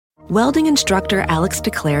Welding instructor Alex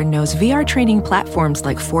DeClaire knows VR training platforms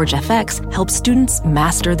like Forge FX help students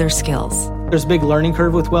master their skills. There's a big learning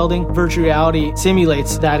curve with welding. Virtual reality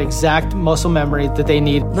simulates that exact muscle memory that they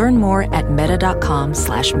need. Learn more at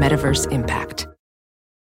meta.com/metaverseimpact.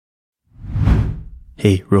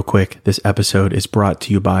 Hey, real quick, this episode is brought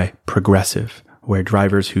to you by Progressive, where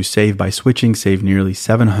drivers who save by switching save nearly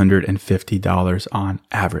 $750 on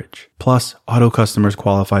average. Plus, auto customers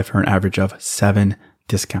qualify for an average of 7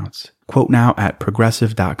 discounts. Quote now at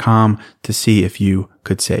progressive.com to see if you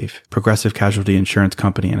could save. Progressive Casualty Insurance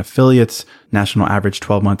Company and Affiliates. National average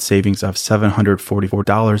 12-month savings of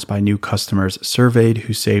 $744 by new customers surveyed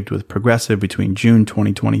who saved with Progressive between June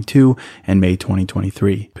 2022 and May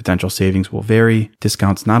 2023. Potential savings will vary.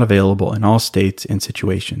 Discounts not available in all states and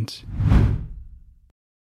situations.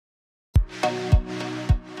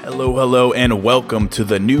 Hello, and welcome to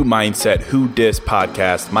the New Mindset Who Dis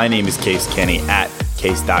podcast. My name is Case Kenny at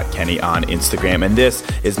Case.Kenny on Instagram, and this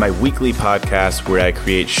is my weekly podcast where I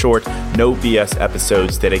create short, no BS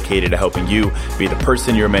episodes dedicated to helping you be the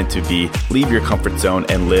person you're meant to be, leave your comfort zone,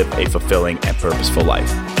 and live a fulfilling and purposeful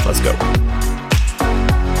life. Let's go.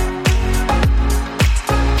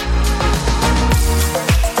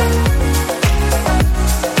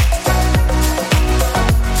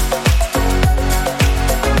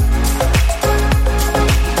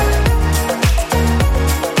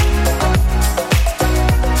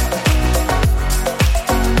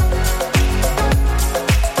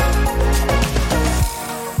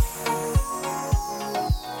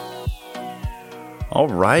 All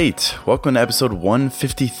right, welcome to episode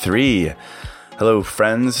 153. Hello,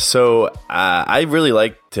 friends. So I really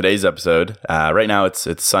like today's episode. Right now, it's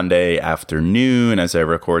Sunday afternoon as I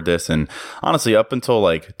record this, and honestly, up until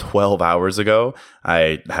like 12 hours ago,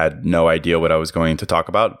 I had no idea what I was going to talk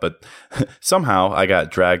about. But somehow, I got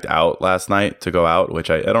dragged out last night to go out, which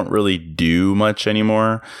I don't really do much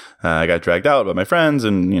anymore. I got dragged out by my friends,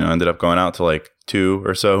 and ended up going out to like 2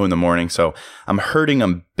 or so in the morning. So I'm hurting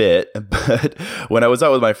a bit, but when I was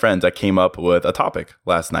out with my friends, I came up with a topic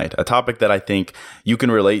last night, a topic that I think you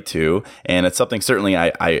can relate to. And it's something certainly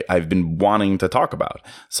I've been wanting to talk about.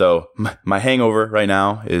 So my hangover right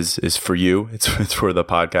now is for you. It's for the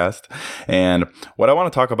podcast. And what I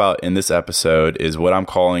want to talk about in this episode is what I'm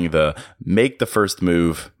calling the make the first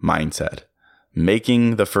move mindset.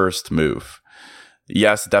 Making the first move.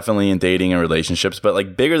 Yes, definitely in dating and relationships, but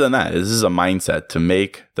like bigger than that, this is a mindset to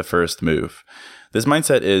make the first move. This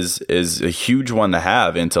mindset is a huge one to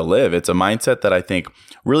have and to live. It's a mindset that I think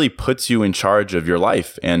really puts you in charge of your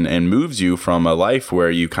life and moves you from a life where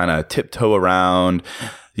you kind of tiptoe around,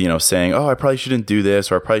 saying, oh, I probably shouldn't do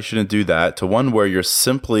this or I probably shouldn't do that, to one where you're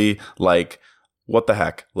simply like, what the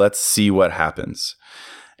heck? Let's see what happens.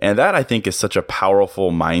 And that I think is such a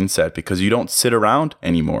powerful mindset because you don't sit around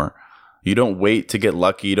anymore. You don't wait to get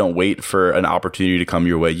lucky. You don't wait for an opportunity to come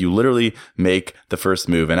your way. You literally make the first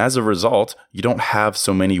move. And as a result, you don't have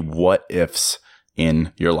so many what ifs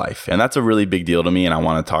in your life. And that's a really big deal to me. And I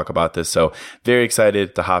want to talk about this. So very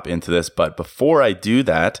excited to hop into this. But before I do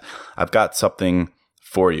that, I've got something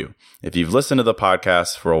for you. If you've listened to the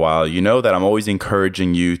podcast for a while, you know that I'm always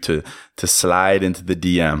encouraging you to slide into the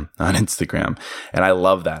DM on Instagram. And I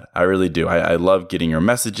love that. I really do. I love getting your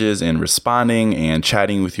messages and responding and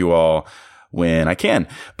chatting with you all when I can.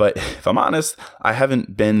 But if I'm honest, I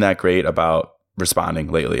haven't been that great about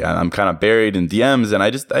responding lately. I'm kind of buried in DMs and I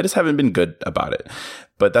just haven't been good about it.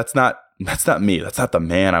 But that's not me. That's not the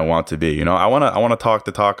man I want to be. I want to talk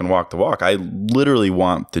the talk and walk the walk. I literally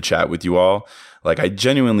want to chat with you all. Like, I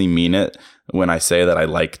genuinely mean it when I say that I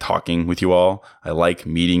like talking with you all. I like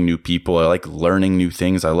meeting new people. I like learning new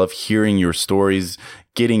things. I love hearing your stories,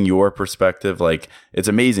 getting your perspective. Like, it's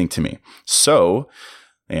amazing to me. So,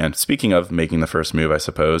 and speaking of making the first move, I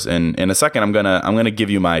suppose, in a second, I'm gonna give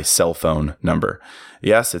you my cell phone number.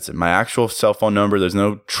 Yes, it's my actual cell phone number. There's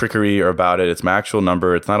no trickery about it. It's my actual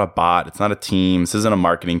number. It's not a bot. It's not a team. This isn't a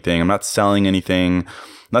marketing thing. I'm not selling anything.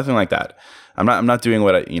 Nothing like that. I'm not doing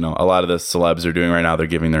what a lot of the celebs are doing right now. They're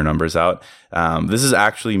giving their numbers out. This is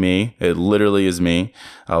actually me. It literally is me.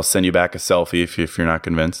 I'll send you back a selfie if you're not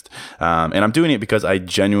convinced. And I'm doing it because I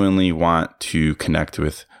genuinely want to connect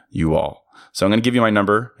with you all. So I'm going to give you my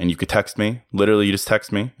number and you could text me. Literally, you just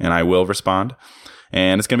text me and I will respond.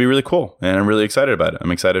 And it's going to be really cool. And I'm really excited about it.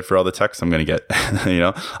 I'm excited for all the texts I'm going to get.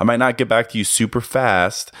 I might not get back to you super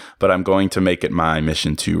fast, but I'm going to make it my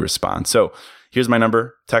mission to respond. So here's my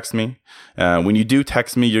number. Text me. When you do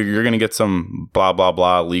text me, you're going to get some blah, blah,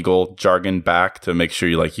 blah legal jargon back to make sure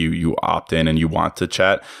you opt in and you want to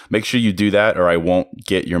chat. Make sure you do that or I won't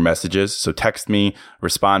get your messages. So text me,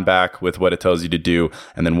 respond back with what it tells you to do.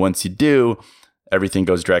 And then once you do, everything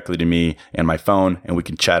goes directly to me and my phone, and we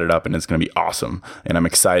can chat it up, and it's going to be awesome. And I'm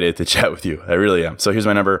excited to chat with you. I really am. So here's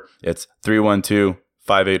my number. It's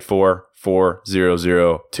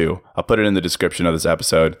 312-584-4002. I'll put it in the description of this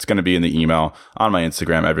episode. It's going to be in the email, on my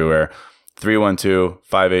Instagram, everywhere.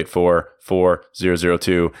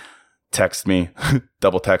 312-584-4002. Text me,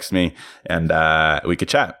 double text me, and we could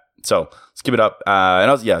chat. So let's keep it up.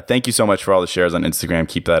 Thank you so much for all the shares on Instagram.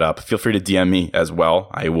 Keep that up. Feel free to DM me as well.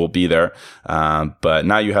 I will be there. But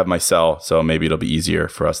now you have my cell, so maybe it'll be easier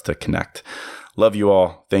for us to connect. Love you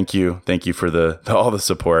all. Thank you. Thank you for all the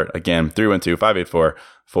support. Again,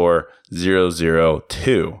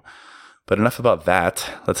 312-584-4002. But enough about that.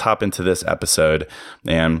 Let's hop into this episode.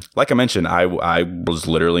 And like I mentioned, I was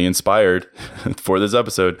literally inspired for this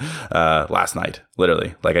episode last night.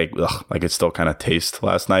 Literally, I could still kind of taste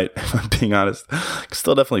last night, if I'm being honest. I can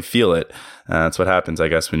still definitely feel it. That's what happens, I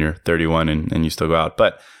guess, when you're 31 and you still go out.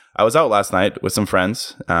 But I was out last night with some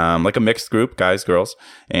friends, like a mixed group, guys, girls,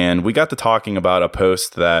 and we got to talking about a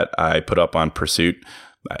post that I put up on Pursuit.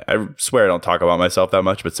 I swear I don't talk about myself that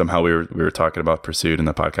much, but somehow we were talking about Pursuit in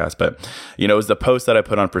the podcast. But, it was the post that I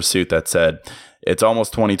put on Pursuit that said, it's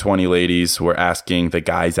almost 2020, ladies. We're asking the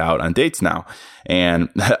guys out on dates now. And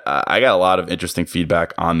I got a lot of interesting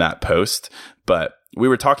feedback on that post. But we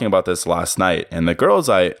were talking about this last night, and the girls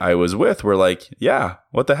I was with were like, yeah,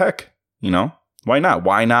 what the heck? Why not?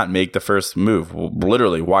 Why not make the first move? Well,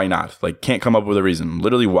 literally, why not? Can't come up with a reason.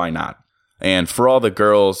 Literally, why not? And for all the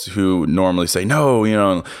girls who normally say, no,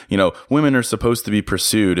 women are supposed to be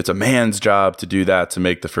pursued. It's a man's job to do that, to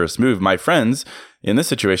make the first move. My friends in this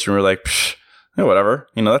situation were like, whatever,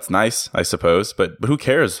 that's nice, I suppose, but who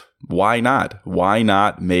cares? Why not? Why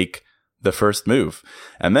not make the first move?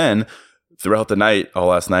 And then throughout the night, all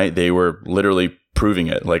last night, they were literally proving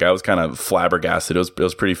it. I was kind of flabbergasted. It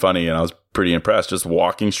was pretty funny, and I was pretty impressed. Just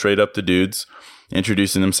walking straight up to dudes,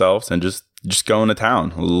 introducing themselves, and just going to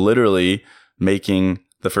town, literally making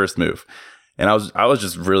the first move. And I was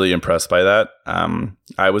just really impressed by that.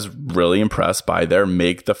 I was really impressed by their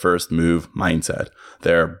make the first move mindset.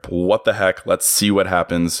 Their what the heck, let's see what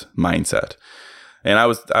happens mindset. And I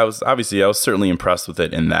was certainly impressed with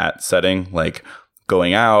it in that setting,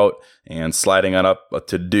 going out and sliding on up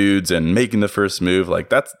to dudes and making the first move.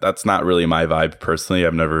 That's not really my vibe personally.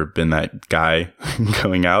 I've never been that guy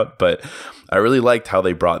going out, but I really liked how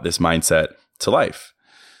they brought this mindset to life.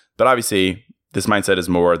 But obviously, this mindset is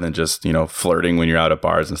more than just, flirting when you're out at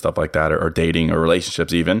bars and stuff like that, or dating, or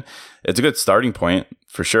relationships even. It's a good starting point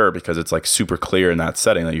for sure, because it's super clear in that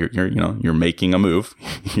setting that you're making a move,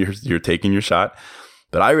 you're taking your shot.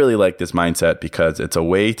 But I really like this mindset because it's a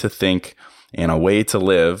way to think and a way to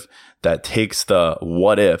live that takes the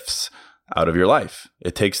what ifs out of your life.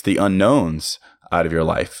 It takes the unknowns out of your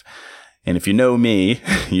life. And if you know me,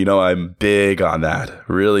 I'm big on that,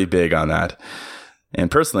 really big on that.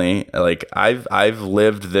 And personally, I've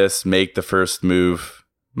lived this make the first move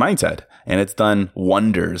mindset, and it's done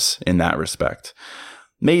wonders in that respect.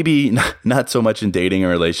 Maybe not so much in dating or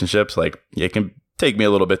relationships. It can take me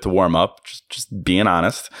a little bit to warm up, just being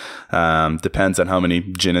honest. Depends on how many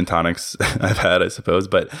gin and tonics I've had, I suppose.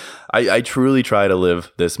 But I truly try to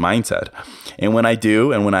live this mindset. And when I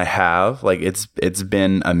do, and when I have, it's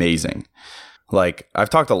been amazing. I've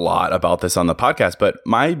talked a lot about this on the podcast, but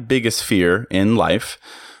my biggest fear in life,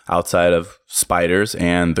 outside of spiders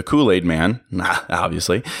and the Kool-Aid man,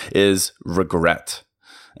 obviously, is regret.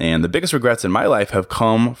 And the biggest regrets in my life have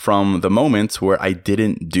come from the moments where I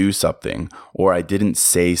didn't do something or I didn't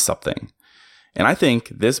say something. And I think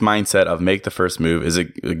this mindset of make the first move is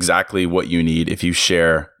exactly what you need if you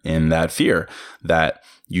share in that fear, that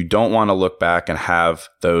you don't want to look back and have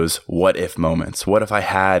those what if moments. What if I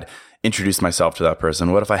had introduced myself to that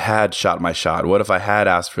person? What if I had shot my shot? What if I had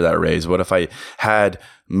asked for that raise? What if I had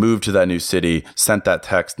moved to that new city, sent that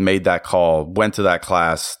text, made that call, went to that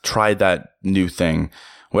class, tried that new thing,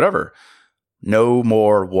 whatever? No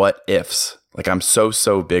more what ifs. I'm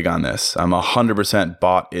so big on this. I'm 100%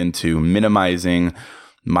 bought into minimizing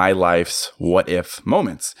my life's what if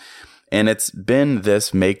moments. And it's been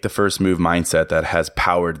this make the first move mindset that has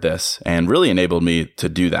powered this and really enabled me to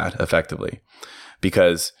do that effectively.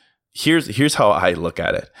 Because here's how I look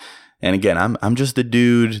at it. And again, I'm just a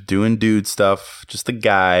dude doing dude stuff, just a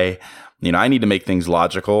guy. I need to make things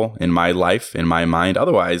logical in my life, in my mind.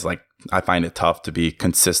 Otherwise, I find it tough to be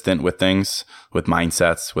consistent with things, with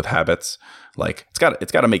mindsets, with habits. It's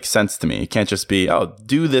got to make sense to me. It can't just be,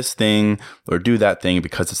 do this thing or do that thing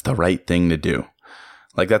because it's the right thing to do.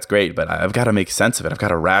 That's great, but I've got to make sense of it. I've got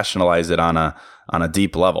to rationalize it on a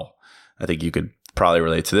deep level. I think you could probably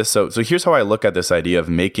relate to this. So here's how I look at this idea of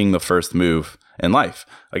making the first move in life.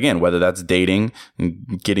 Again, whether that's dating,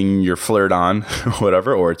 getting your flirt on,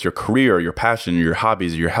 whatever, or it's your career, or your passion, or your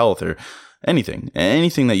hobbies, or your health, or anything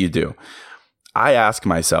that you do. I ask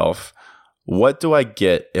myself, what do I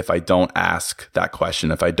get if I don't ask that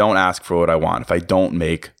question? If I don't ask for what I want, if I don't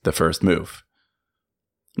make the first move?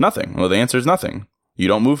 Nothing. Well, the answer is nothing. You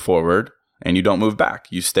don't move forward and you don't move back.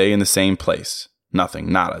 You stay in the same place.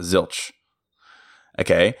 Nothing, nada, zilch.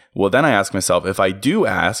 Okay, well then I ask myself, if I do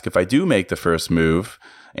make the first move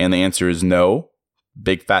and the answer is no,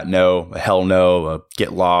 big fat no, hell no,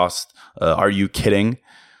 get lost, are you kidding?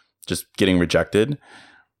 Just getting rejected.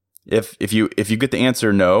 If you get the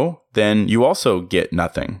answer no, then you also get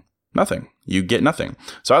nothing. Nothing. You get nothing.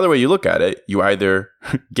 So either way you look at it, you either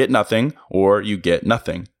get nothing or you get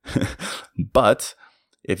nothing. But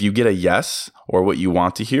if you get a yes or what you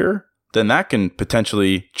want to hear, then that can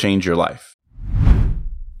potentially change your life.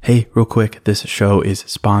 Hey, real quick, this show is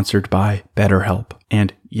sponsored by BetterHelp.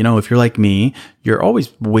 And, if you're like me, you're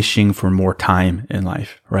always wishing for more time in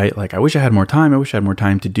life, right? Like, I wish I had more time. I wish I had more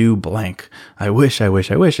time to do blank. I wish.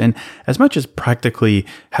 And as much as practically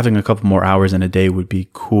having a couple more hours in a day would be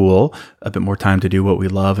cool, a bit more time to do what we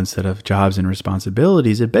love instead of jobs and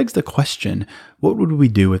responsibilities, it begs the question, what would we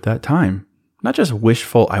do with that time? Not just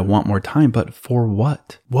wishful, I want more time, but for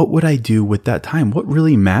what? What would I do with that time? What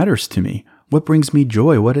really matters to me? What brings me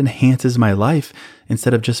joy? What enhances my life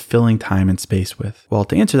instead of just filling time and space with? Well,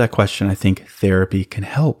 to answer that question, I think therapy can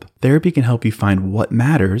help. Therapy can help you find what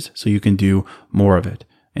matters so you can do more of it.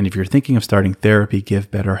 And if you're thinking of starting therapy,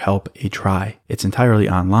 give BetterHelp a try. It's entirely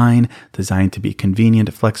online, designed to be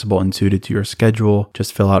convenient, flexible, and suited to your schedule.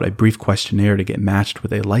 Just fill out a brief questionnaire to get matched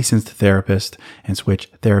with a licensed therapist and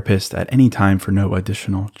switch therapists at any time for no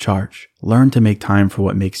additional charge. Learn to make time for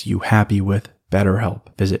what makes you happy with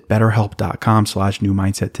BetterHelp. Visit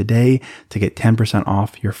betterhelp.com/newmindset today to get 10%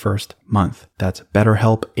 off your first month. That's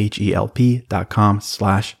BetterHelp,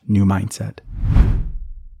 HELP.com/newmindset.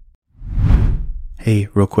 Hey,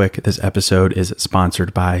 real quick, this episode is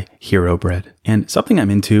sponsored by Hero Bread. And something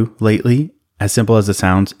I'm into lately, as simple as it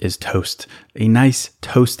sounds, is toast. A nice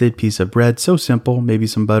toasted piece of bread, so simple, maybe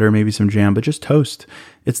some butter, maybe some jam, but just toast.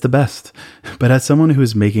 It's the best. But as someone who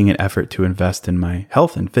is making an effort to invest in my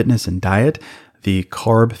health and fitness and diet, the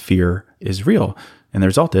carb fear is real. And the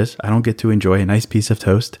result is I don't get to enjoy a nice piece of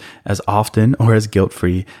toast as often or as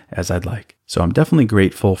guilt-free as I'd like. So I'm definitely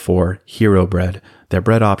grateful for Hero Bread. Their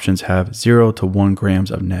bread options have 0 to 1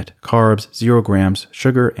 grams of net carbs, 0 grams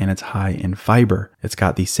sugar, and it's high in fiber. It's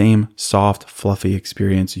got the same soft, fluffy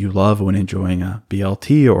experience you love when enjoying a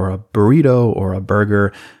BLT or a burrito or a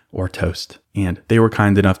burger or toast. And they were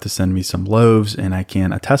kind enough to send me some loaves, and I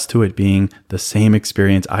can attest to it being the same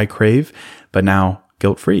experience I crave, but now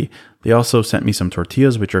guilt-free. They also sent me some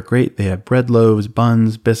tortillas, which are great. They have bread loaves,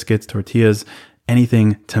 buns, biscuits, tortillas,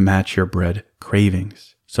 anything to match your bread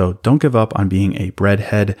cravings. So don't give up on being a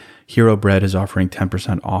breadhead. Hero Bread is offering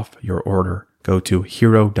 10% off your order. Go to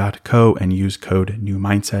hero.co and use code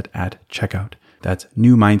NEWMINDSET at checkout. That's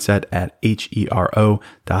NEWMINDSET at HERO.co.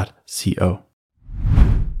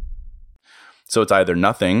 So it's either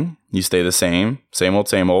nothing, you stay the same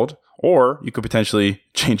old, or you could potentially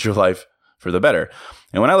change your life for the better.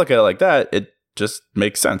 And when I look at it like that, it just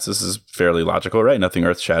makes sense. This is fairly logical, right? Nothing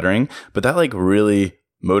earth-shattering, but that really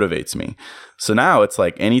motivates me. So now it's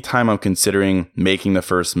like anytime I'm considering making the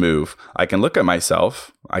first move, I can look at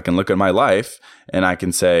myself, I can look at my life, and I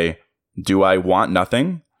can say, do I want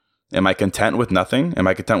nothing? Am I content with nothing? Am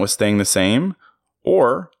I content with staying the same?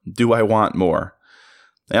 Or do I want more?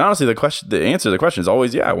 And honestly, the answer to the question is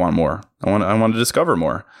always, yeah, I want more. I want to discover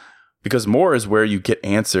more. Because more is where you get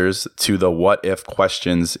answers to the what if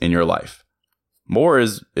questions in your life. More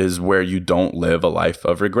is where you don't live a life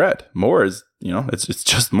of regret. More is, it's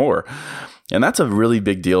just more. And that's a really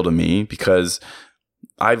big deal to me because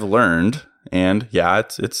I've learned, and yeah,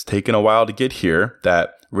 it's taken a while to get here,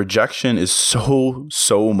 that rejection is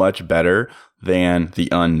so much better than the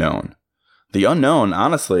unknown. The unknown,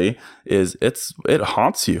 honestly, it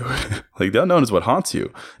haunts you. Like the unknown is what haunts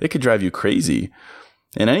you. It could drive you crazy.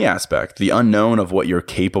 In any aspect, the unknown of what you're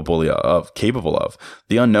capable of,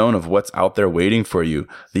 the unknown of what's out there waiting for you,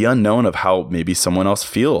 the unknown of how maybe someone else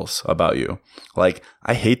feels about you. Like,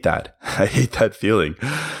 I hate that. I hate that feeling.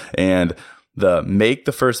 And the make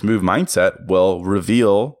the first move mindset will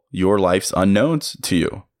reveal your life's unknowns to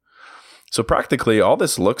you. So practically, all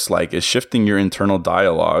this looks like is shifting your internal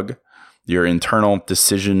dialogue, your internal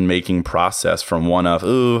decision-making process from one of,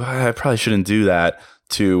 ooh, I probably shouldn't do that,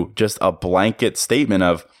 to just a blanket statement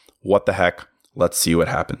of, what the heck, let's see what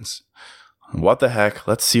happens. What the heck,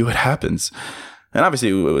 let's see what happens. And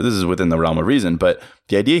obviously, this is within the realm of reason, but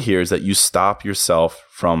the idea here is that you stop yourself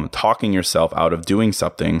from talking yourself out of doing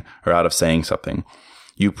something or out of saying something.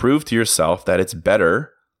 You prove to yourself that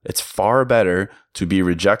it's far better to be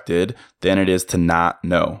rejected than it is to not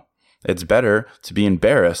know. It's better to be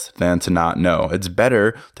embarrassed than to not know. It's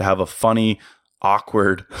better to have a funny,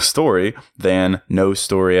 awkward story than no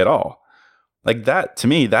story at all. Like that, to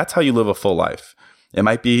me, that's how you live a full life. It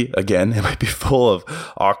might be full of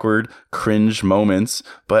awkward, cringe moments,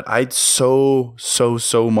 but I'd so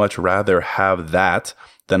much rather have that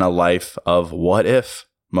than a life of what if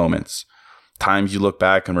moments. Times you look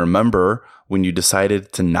back and remember when you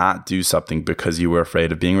decided to not do something because you were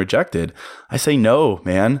afraid of being rejected. I say, no,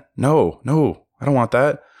 man, no, I don't want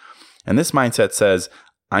that. And this mindset says,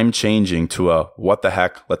 I'm changing to a what the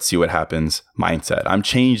heck, let's see what happens mindset. I'm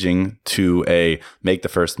changing to a make the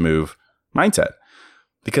first move mindset.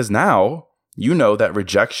 Because now you know that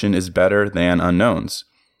rejection is better than unknowns.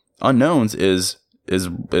 Unknowns is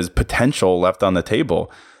potential left on the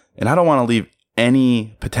table. And I don't want to leave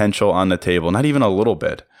any potential on the table, not even a little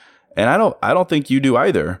bit. And I don't think you do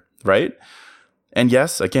either, right? And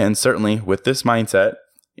yes, again, certainly with this mindset,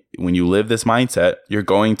 when you live this mindset, you're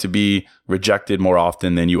going to be rejected more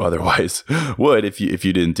often than you otherwise would if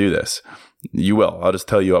you didn't do this. You will. I'll just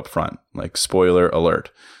tell you up front, like spoiler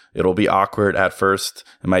alert. It'll be awkward at first.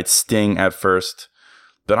 It might sting at first,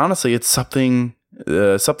 but honestly, it's something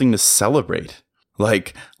to celebrate.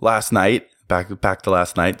 Like last night, back to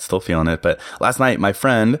last night, still feeling it. But last night, my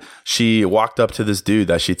friend, she walked up to this dude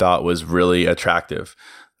that she thought was really attractive.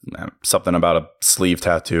 Something about a sleeve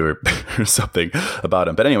tattoo or something about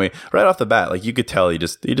him. But anyway, right off the bat, like you could tell he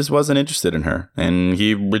just wasn't interested in her, and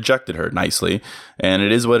he rejected her nicely, and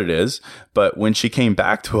it is what it is. But when she came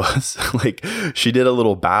back to us, like she did a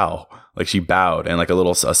little bow, like she bowed and like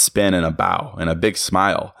a spin and a bow and a big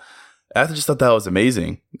smile. I just thought that was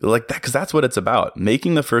amazing. Like that, because that's what it's about.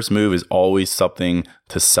 Making the first move is always something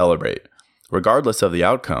to celebrate, regardless of the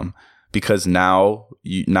outcome, because now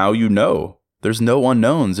you know. There's no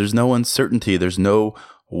unknowns. There's no uncertainty. There's no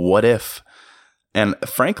what if. And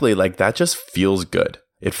frankly, like that just feels good.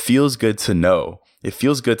 It feels good to know. It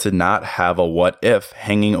feels good to not have a what if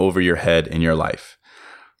hanging over your head in your life.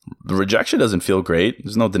 The rejection doesn't feel great.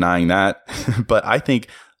 There's no denying that. But I think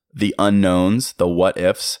the unknowns, the what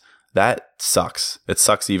ifs, that sucks. It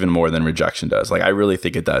sucks even more than rejection does. Like I really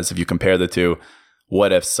think it does. If you compare the two,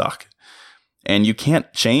 what ifs suck. And you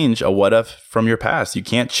can't change a what if from your past. You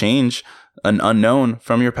can't change an unknown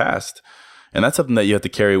from your past. And that's something that you have to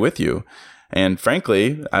carry with you. And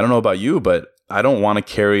frankly, I don't know about you, but I don't want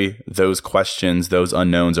to carry those questions, those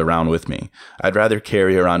unknowns around with me. I'd rather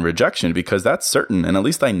carry around rejection because that's certain. And at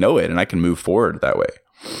least I know it and I can move forward that way.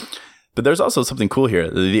 But there's also something cool here.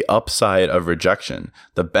 The upside of rejection,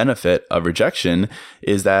 the benefit of rejection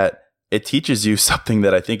is that it teaches you something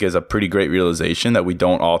that I think is a pretty great realization that we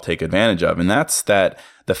don't all take advantage of. And that's that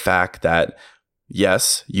the fact that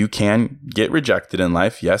yes, you can get rejected in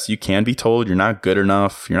life. Yes, you can be told you're not good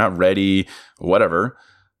enough, you're not ready, whatever.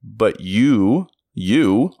 But you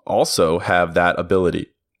also have that ability.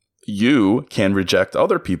 You can reject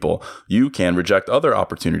other people. You can reject other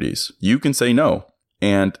opportunities. You can say no.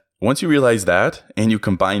 And once you realize that and you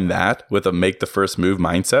combine that with a make the first move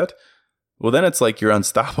mindset, well, then it's like you're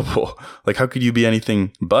unstoppable. Like, how could you be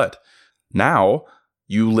anything but? Now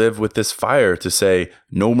you live with this fire to say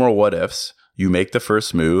no more what ifs. You make the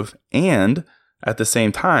first move, and at the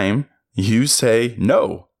same time, you say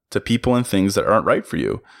no to people and things that aren't right for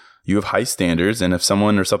you. You have high standards, and if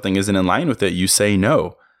someone or something isn't in line with it, you say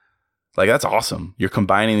no. Like, that's awesome. You're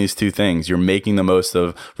combining these two things. You're making the most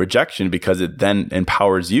of rejection because it then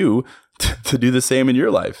empowers you to do the same in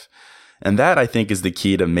your life. And that, I think, is the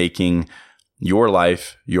key to making your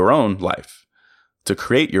life your own life. To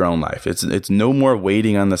create your own life. It's no more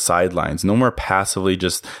waiting on the sidelines, no more passively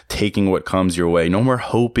just taking what comes your way, no more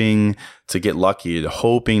hoping to get lucky,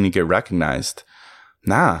 hoping to get recognized.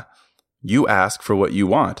 Nah, you ask for what you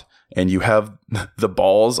want, and you have the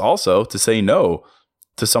balls also to say no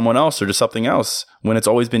to someone else or to something else when it's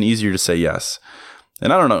always been easier to say yes.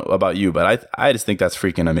 And I don't know about you, but I just think that's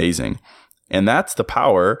freaking amazing. And that's the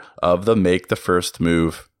power of the make the first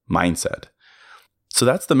move mindset. So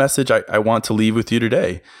that's the message I want to leave with you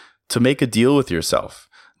today, to make a deal with yourself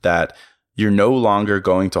that you're no longer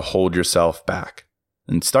going to hold yourself back.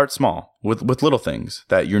 And start small with little things,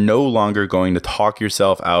 that you're no longer going to talk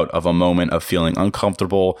yourself out of a moment of feeling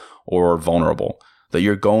uncomfortable or vulnerable, that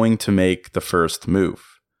you're going to make the first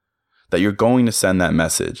move, that you're going to send that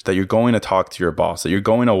message, that you're going to talk to your boss, that you're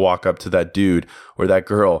going to walk up to that dude or that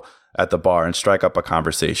girl at the bar and strike up a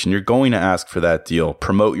conversation. You're going to ask for that deal,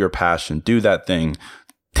 promote your passion, do that thing,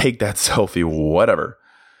 take that selfie, whatever.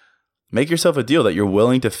 Make yourself a deal that you're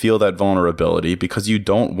willing to feel that vulnerability because you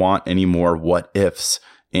don't want any more what ifs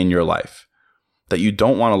in your life. That you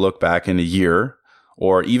don't want to look back in a year,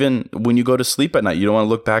 or even when you go to sleep at night, you don't want to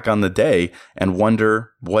look back on the day and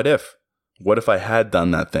wonder, what if? What if I had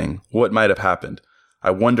done that thing? What might have happened? I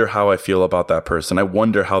wonder how I feel about that person. I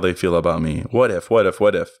wonder how they feel about me. What if?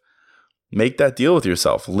 Make that deal with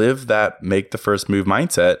yourself. Live that make the first move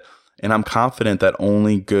mindset. And I'm confident that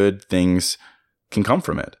only good things can come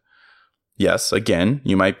from it. Yes, again,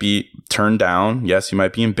 you might be turned down. Yes, you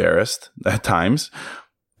might be embarrassed at times.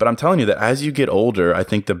 But I'm telling you that as you get older, I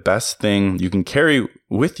think the best thing you can carry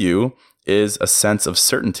with you is a sense of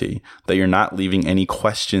certainty that you're not leaving any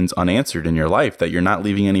questions unanswered in your life, that you're not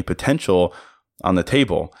leaving any potential on the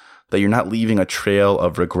table, that you're not leaving a trail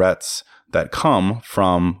of regrets that come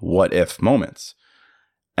from what if moments.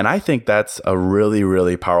 And I think that's a really,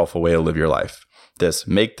 really powerful way to live your life. This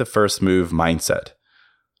make the first move mindset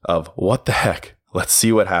of what the heck, let's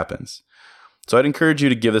see what happens. So I'd encourage you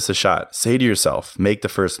to give this a shot. Say to yourself, make the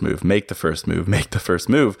first move, make the first move, make the first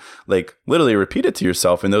move. Like literally repeat it to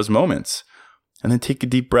yourself in those moments. And then take a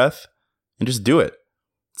deep breath and just do it.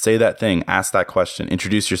 Say that thing, ask that question,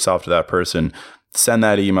 introduce yourself to that person, send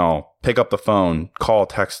that email, pick up the phone, call,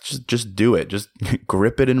 text, just do it. Just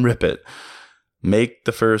grip it and rip it. Make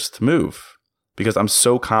the first move because I'm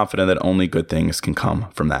so confident that only good things can come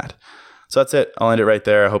from that. So that's it. I'll end it right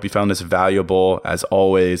there. I hope you found this valuable. As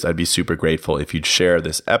always, I'd be super grateful if you'd share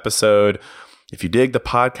this episode. If you dig the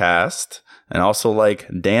podcast and also like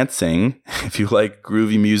dancing, if you like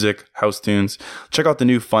groovy music, house tunes, check out the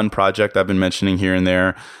new fun project I've been mentioning here and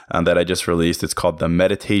there that I just released. It's called the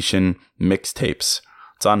Meditation Mixtapes.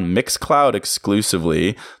 It's on Mixcloud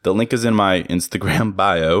exclusively. The link is in my Instagram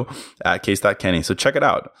bio at case.kenny. So check it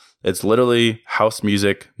out. It's literally house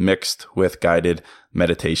music mixed with guided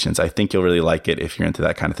meditations. I think you'll really like it if you're into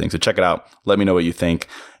that kind of thing. So check it out. Let me know what you think.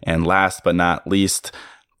 And last but not least,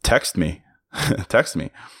 text me. Text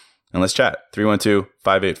me. And let's chat.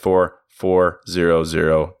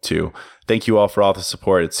 312-584-4002. Thank you all for all the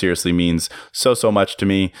support. It seriously means so much to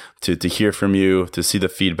me to hear from you, to see the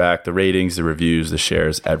feedback, the ratings, the reviews, the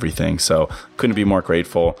shares, everything. So couldn't be more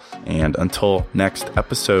grateful. And until next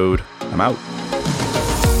episode, I'm out.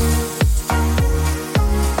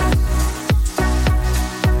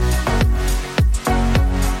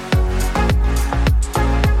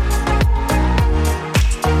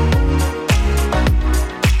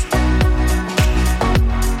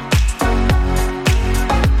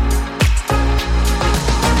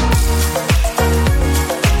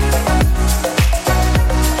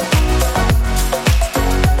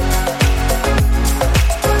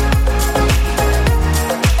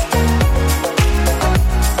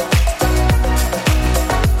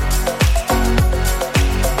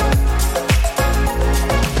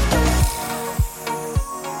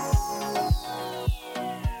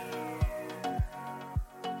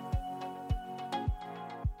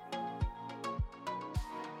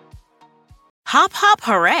 Hop, hop,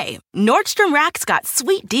 hooray! Nordstrom Rack's got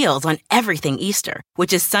sweet deals on everything Easter,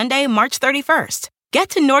 which is Sunday, March 31st.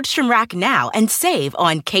 Get to Nordstrom Rack now and save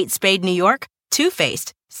on Kate Spade New York, Too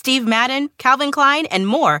Faced, Steve Madden, Calvin Klein, and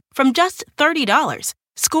more from just $30.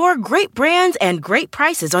 Score great brands and great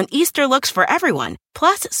prices on Easter looks for everyone,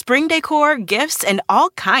 plus spring decor, gifts, and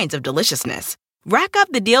all kinds of deliciousness. Rack up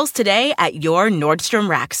the deals today at your Nordstrom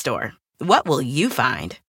Rack store. What will you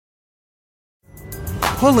find?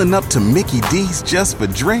 Pulling up to Mickey D's just for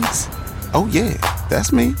drinks? Oh yeah,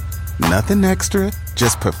 that's me. Nothing extra,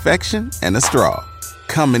 just perfection and a straw.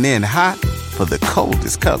 Coming in hot for the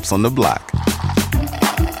coldest cups on the block.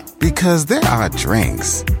 Because there are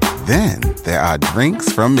drinks. Then there are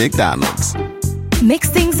drinks from McDonald's.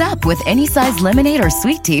 Mix things up with any size lemonade or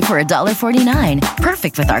sweet tea for $1.49.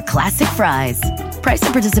 Perfect with our classic fries. Price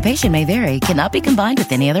and participation may vary. Cannot be combined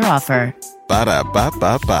with any other offer.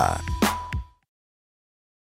 Ba-da-ba-ba-ba.